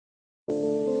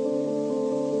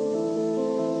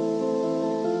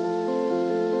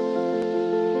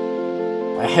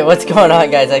Alright, what's going on,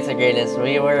 guys? Extra Greatness.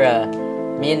 Me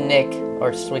and Nick,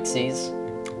 or Swixies,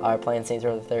 are playing Saints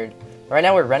Row the Third. Right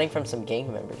now we're running from some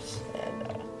gang members,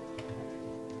 and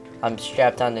I'm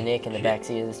strapped onto Nick in the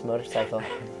backseat of this motorcycle.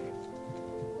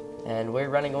 And we're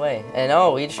running away. And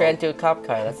oh, we just ran into a cop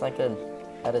car. That's not good.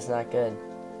 That is not good.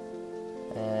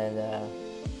 And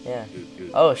yeah.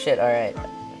 Oh shit, alright.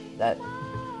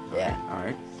 Yeah.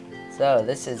 Alright. So,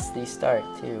 this is the start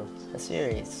to a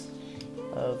series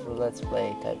of Let's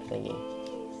Play type thingy.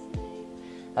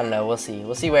 I don't know, we'll see.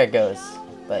 We'll see where it goes.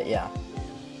 But yeah.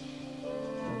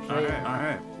 Okay.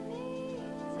 Alright.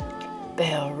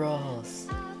 Barrel rolls.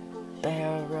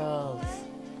 Barrel rolls.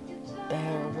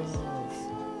 Barrel rolls.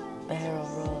 Barrel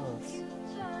rolls.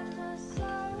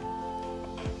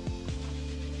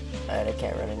 Alright, I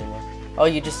can't run anymore. Oh,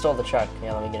 you just stole the truck.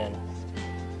 Yeah, let me get in.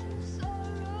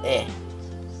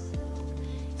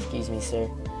 Excuse me, sir.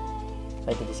 If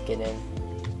I could just get in.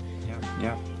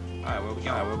 Yeah. Alright, where we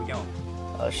going?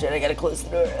 Oh shit, I gotta close the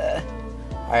door.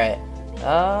 Alright.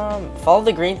 Follow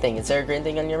the green thing. Is there a green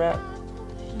thing on your map?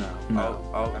 No.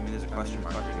 Oh, I mean, there's a question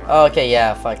mark here. Oh, okay,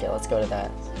 yeah, fuck it. Let's go to that.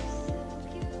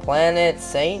 Planet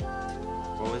Saint?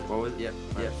 What was it?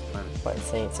 Yep. Planet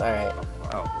Saints, alright.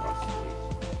 Oh,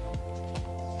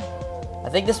 I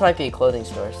think this might be a clothing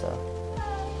store, so.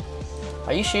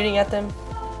 Are you shooting at them?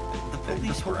 the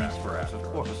police for us, of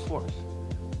course.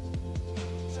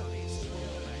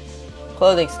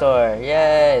 Clothing store,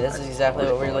 yay! This is exactly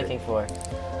what we're looking for.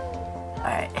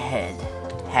 Alright,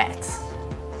 hats.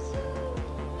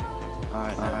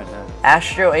 Alright.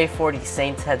 Astro A40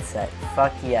 Saints headset.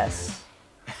 Fuck yes.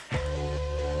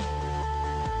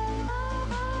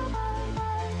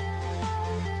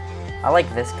 I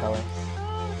like this color.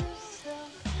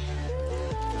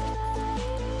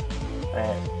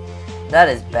 Alright. That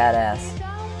is badass.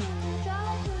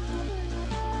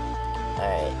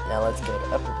 Alright, now let's go to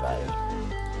upper body.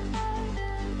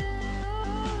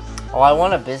 Oh, I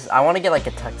want to get like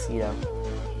a tuxedo.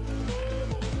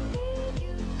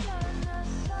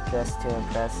 Dress to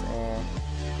impress and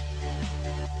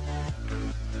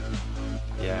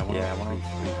Yeah, I want to.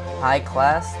 high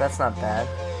class. That's not bad.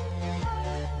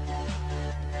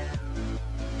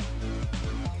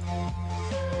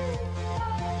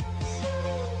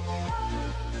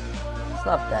 It's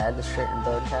not bad. The shirt and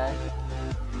bow tie.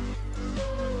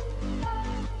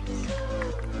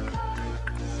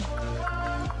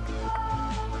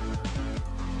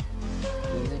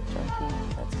 Music junkie.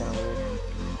 That's kind of weird.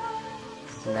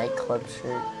 Nightclub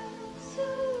shirt.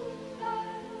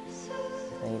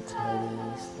 Saints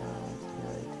hoodie,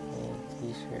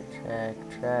 t-shirt,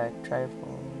 track,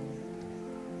 trifle.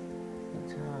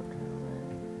 Top,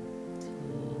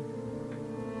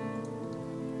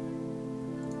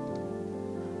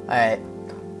 alright.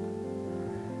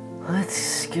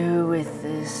 Let's go with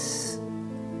this.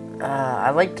 I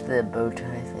liked the bow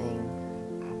tie thing.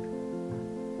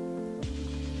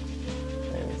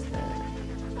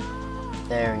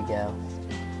 There we go.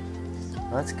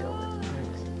 Let's go with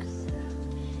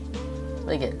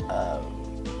let's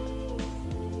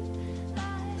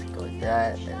go with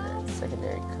that and then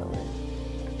secondary color.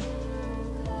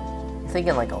 I'm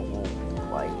thinking like a wool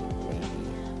white maybe.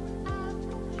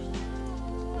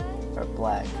 Or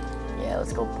black. Yeah,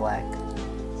 let's go black.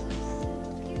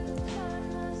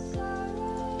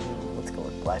 Let's go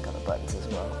with black on the buttons as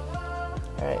well.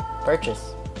 Alright,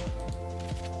 purchase.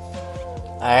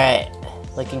 Alright.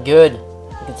 Looking good.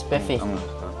 Looking spiffy.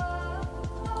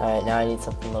 Alright, now I need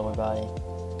something lower body.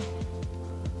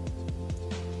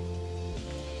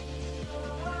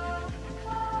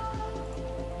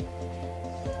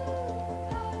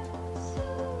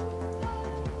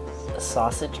 A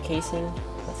sausage casing?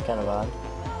 That's kind of odd.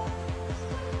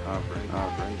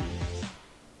 Alright.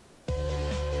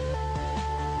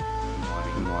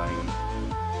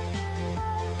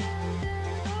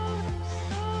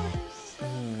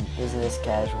 Business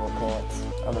casual pants.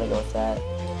 I'm gonna go with that.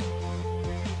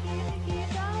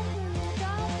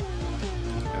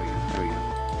 There we go.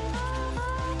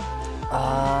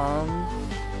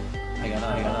 I got a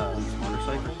police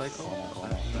motorcycle.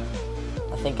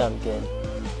 I think I'm good.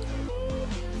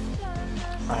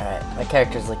 Alright, my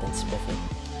character's looking spiffy.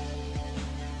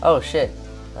 Oh shit.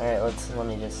 Alright, let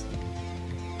me just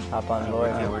hop on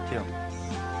board. Where to?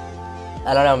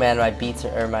 I don't know, man. My beats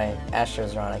or my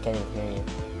Astros are on. I can't even hear you.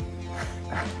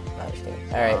 No, I'm just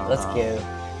kidding. Alright, let's go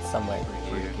somewhere.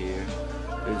 Here.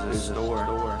 There's a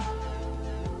store.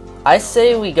 I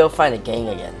say we go find a gang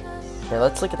again. Here,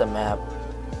 let's look at the map.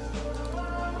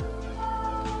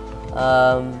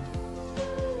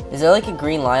 Is there like a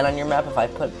green line on your map if I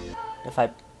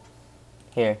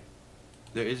here.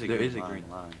 There is a green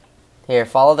line. Here,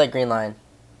 follow that green line.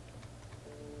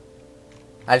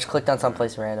 I just clicked on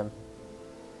someplace random.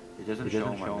 It doesn't show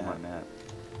on my map.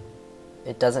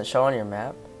 It doesn't show on your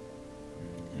map?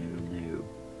 No.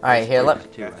 Alright, here, let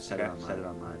I set it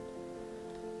on mine.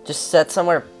 just set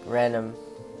somewhere random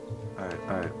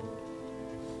Alright.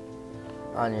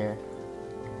 on your...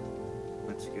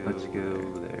 Let's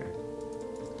go there.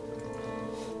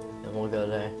 And we'll go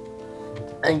there.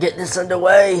 And get this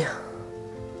underway!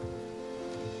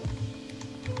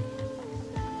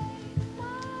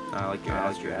 I like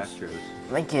your Astros.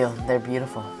 Thank you, they're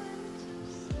beautiful.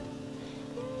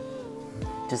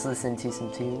 Just listen to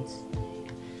some tunes.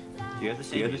 Do you have the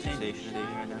same station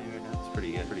right now? It's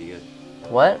pretty good.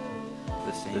 What?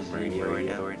 The same radio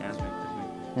right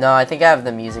now. No, I think I have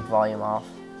the music volume off.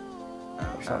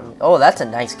 Something. Oh, that's a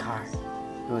nice car.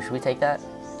 Ooh, should we take that?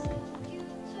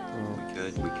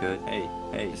 We could. Hey,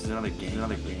 this is another game.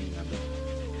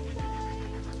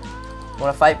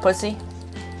 Wanna fight, pussy?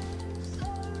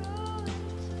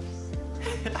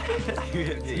 You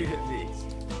hit me.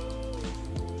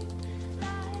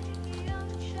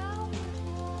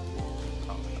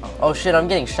 Oh shit, I'm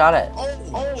getting shot at.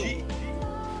 Oh, gee.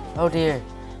 Oh dear.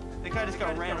 The guy just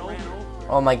got ran over.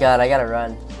 Oh my god, I gotta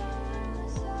run.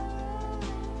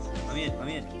 Let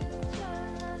me in.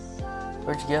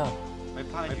 Where'd you go? Right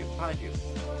behind you.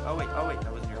 Oh wait,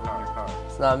 that wasn't your car.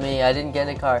 It's not me, I didn't get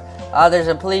in a car. Ah, there's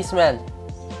a policeman.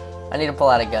 I need to pull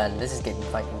out a gun. This is getting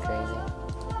fucking crazy.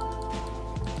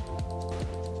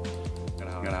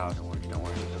 Got a house. Don't worry.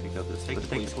 Let's take the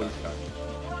police car.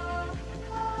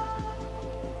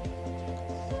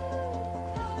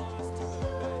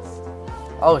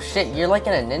 Oh shit, you're like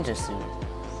in a ninja suit.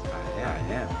 Yeah, I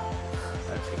am.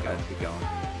 Let's keep going.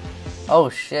 Oh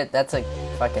shit, that's a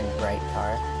fucking bright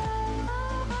car.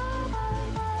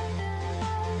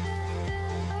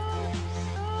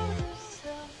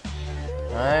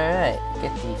 Alright,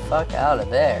 get the fuck out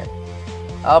of there.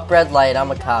 Up red light,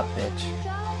 I'm a cop, bitch.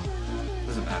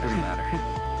 Doesn't matter.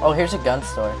 Oh, here's a gun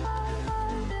store.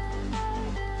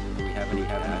 Do we have any?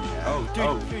 Oh,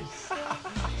 dude.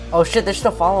 Oh shit, they're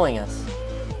still following us.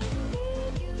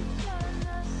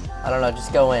 I don't know,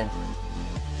 just go in.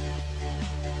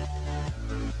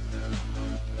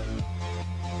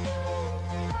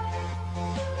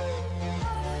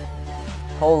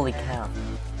 Holy cow.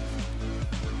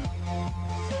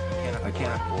 I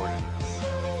can't afford it.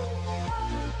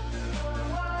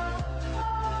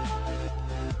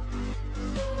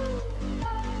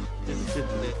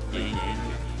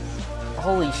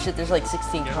 Holy shit, there's like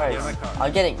 16 cars. my car.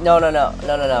 I'm getting... No.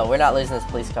 We're not losing this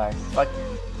police car. Fuck.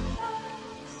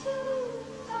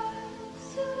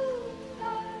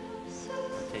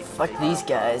 Fuck these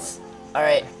guys.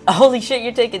 Alright. Holy shit,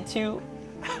 you're taking two.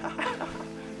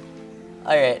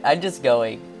 Alright, I'm just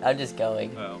going. I'm scared.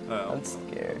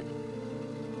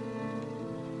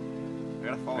 I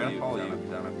gotta follow you.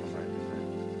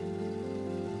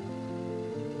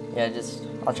 Yeah,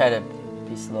 I'll try to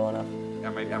be slow enough.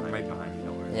 I'm right behind you.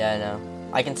 Don't worry. Yeah, I know.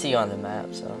 I can see you on the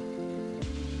map, so.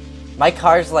 My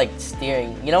car's like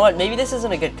steering. You know what? Maybe this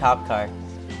isn't a good cop car.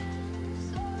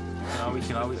 No, we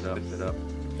can always fix it up.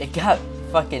 It got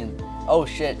fucking... Oh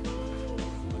shit.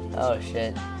 Oh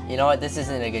shit. You know what? This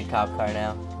isn't a good cop car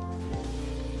now.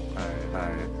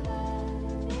 Alright.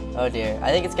 Oh dear.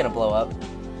 I think it's gonna blow up.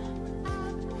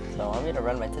 So I'm gonna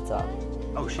run my tits off.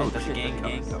 Oh shit, that's a gang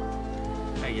coming.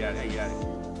 Hey, get out of here.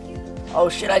 Oh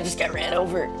shit, I just got ran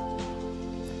over.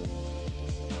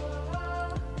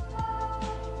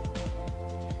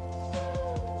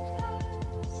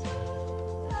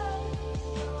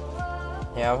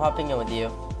 Yeah, I'm hopping in with you.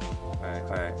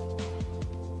 Alright.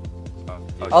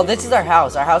 Oh, this is our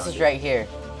house. Our house is right here.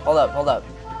 Hold up.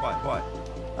 What?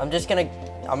 I'm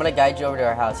gonna guide you over to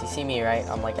our house. You see me, right?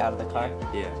 I'm like out of the car.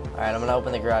 Yeah. Alright, I'm gonna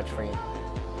open the garage for you.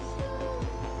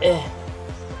 This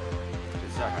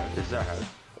is our house.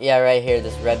 Yeah, right here,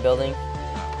 this red building.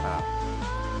 Ah.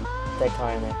 That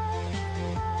car in there.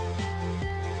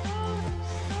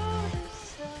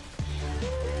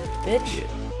 Bitch,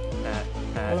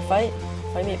 wanna fight?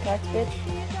 Fight me at PAX, bitch?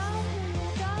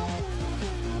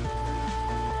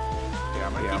 Yeah,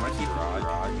 I'm gonna keep the garage.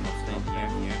 I'll stay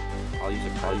here. I'll use a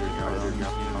predator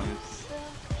drone.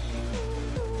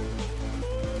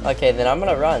 Okay, then I'm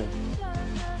gonna run.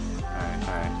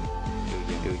 Alright.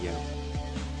 Do again.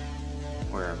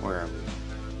 Where am I?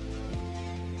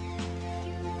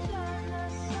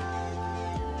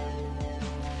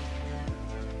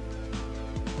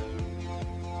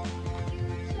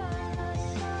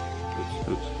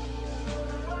 Oops.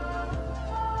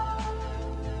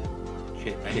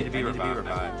 Shit, I need to be revived.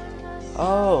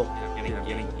 Oh, I'm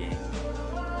getting game.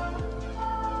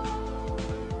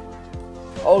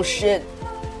 Oh shit!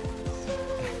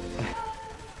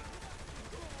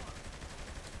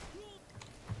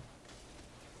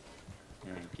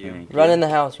 Thank you. Run in the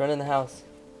house, run in the house.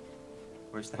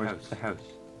 Where's the house? The house.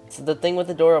 It's the thing with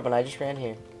the door open, I just ran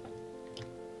here.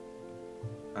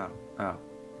 Oh. Oh.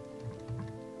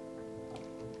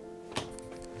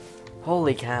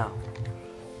 Holy cow.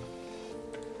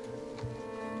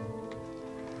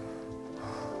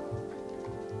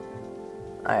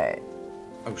 Alright.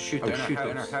 Oh shoot! They're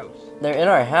in our house. They're in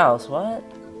our house, what?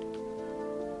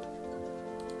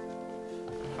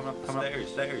 Come up the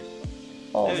stairs.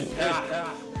 Oh,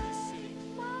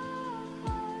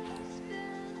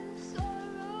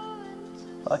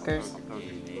 fuckers.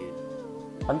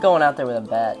 I'm going out there with a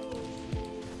bat.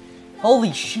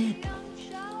 Holy shit!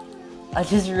 I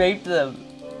just raped them.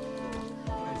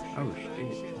 Oh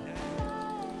shit.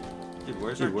 Dude,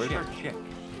 where's our chick?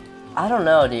 I don't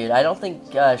know, dude. I don't think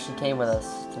she came with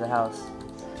us to the house.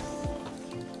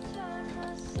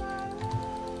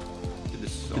 Dude,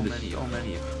 there's so many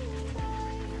of them.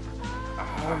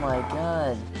 Oh my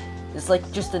god. It's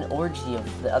like just an orgy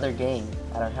of the other gang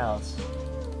at our house.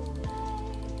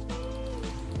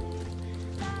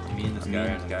 Me and this guy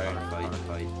are gonna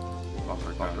fight.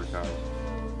 Bumper cars.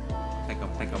 Think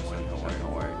I'm winning.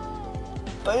 Don't worry.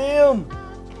 BAM!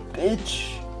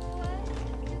 Bitch!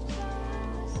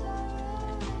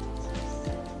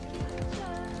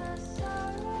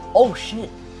 Oh shit!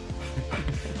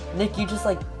 Nick, you just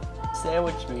like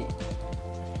sandwiched me.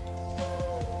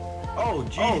 Oh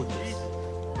jeez.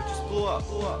 It just blew up.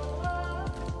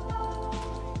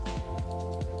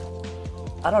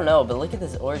 I don't know, but look at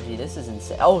this orgy. This is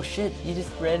insane. Oh shit, you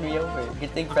just ran me over.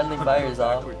 Good thing friendly fire's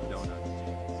off.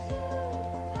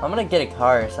 I'm gonna get a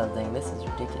car or something. This is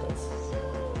ridiculous.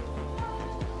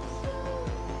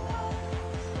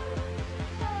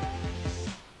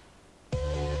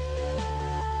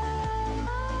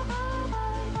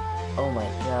 Oh my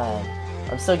god.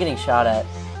 I'm still getting shot at.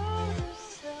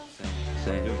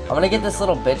 I'm gonna get this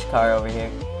little bitch car over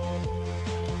here.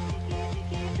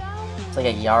 It's like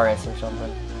a Yaris or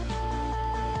something.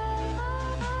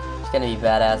 It's gonna be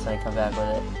badass when I come back with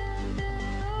it.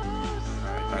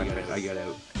 Alright, I got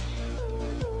out.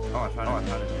 Oh, I found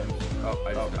it. Oh,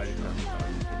 I didn't know.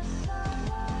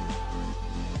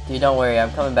 Dude, don't worry.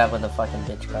 I'm coming back with a fucking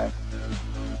bitch car.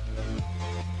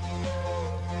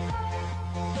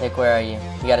 Nick, where are you?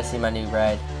 You gotta see my new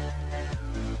bride.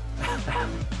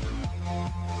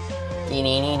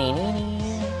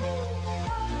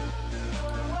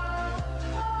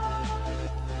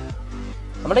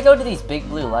 I'm gonna go to these big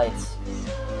blue lights.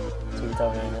 See what's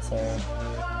over in this area.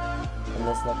 In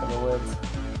this neck of the woods.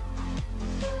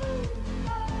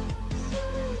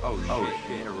 Oh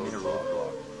shit. In a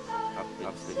roadblock.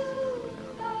 Upstate.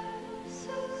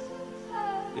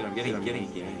 Dude, I'm getting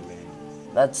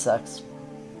gangbanged. That sucks.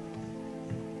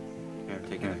 I'm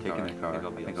taking the car. I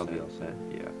think I'll be all set.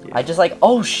 Yeah. I just like,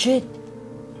 oh shit!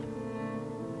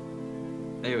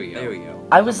 There we go.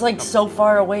 I was like so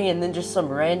far away and then just some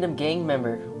random gang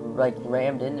member like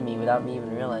rammed into me without me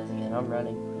even realizing it. I'm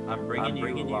running. I'm bringing you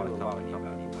a lot of talking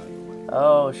about.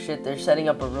 Oh shit, they're setting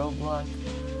up a roadblock.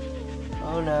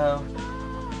 Oh no.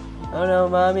 Oh no,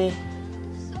 mommy.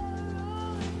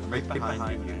 I'm right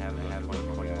behind you. I have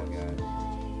one guys.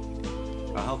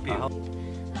 I'll help you.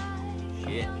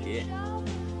 Shit.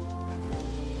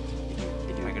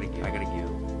 I gotta go.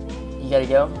 You gotta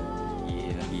go?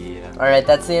 Yeah. Alright,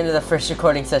 that's the end of the first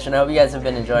recording session. I hope you guys have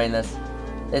been enjoying this.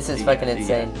 This is fucking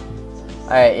insane.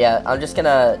 Alright, yeah, I'm just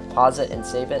gonna pause it and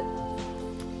save it.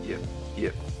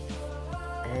 Yep.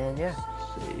 And yeah.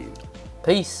 Save.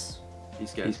 Peace.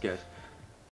 Peace, guys.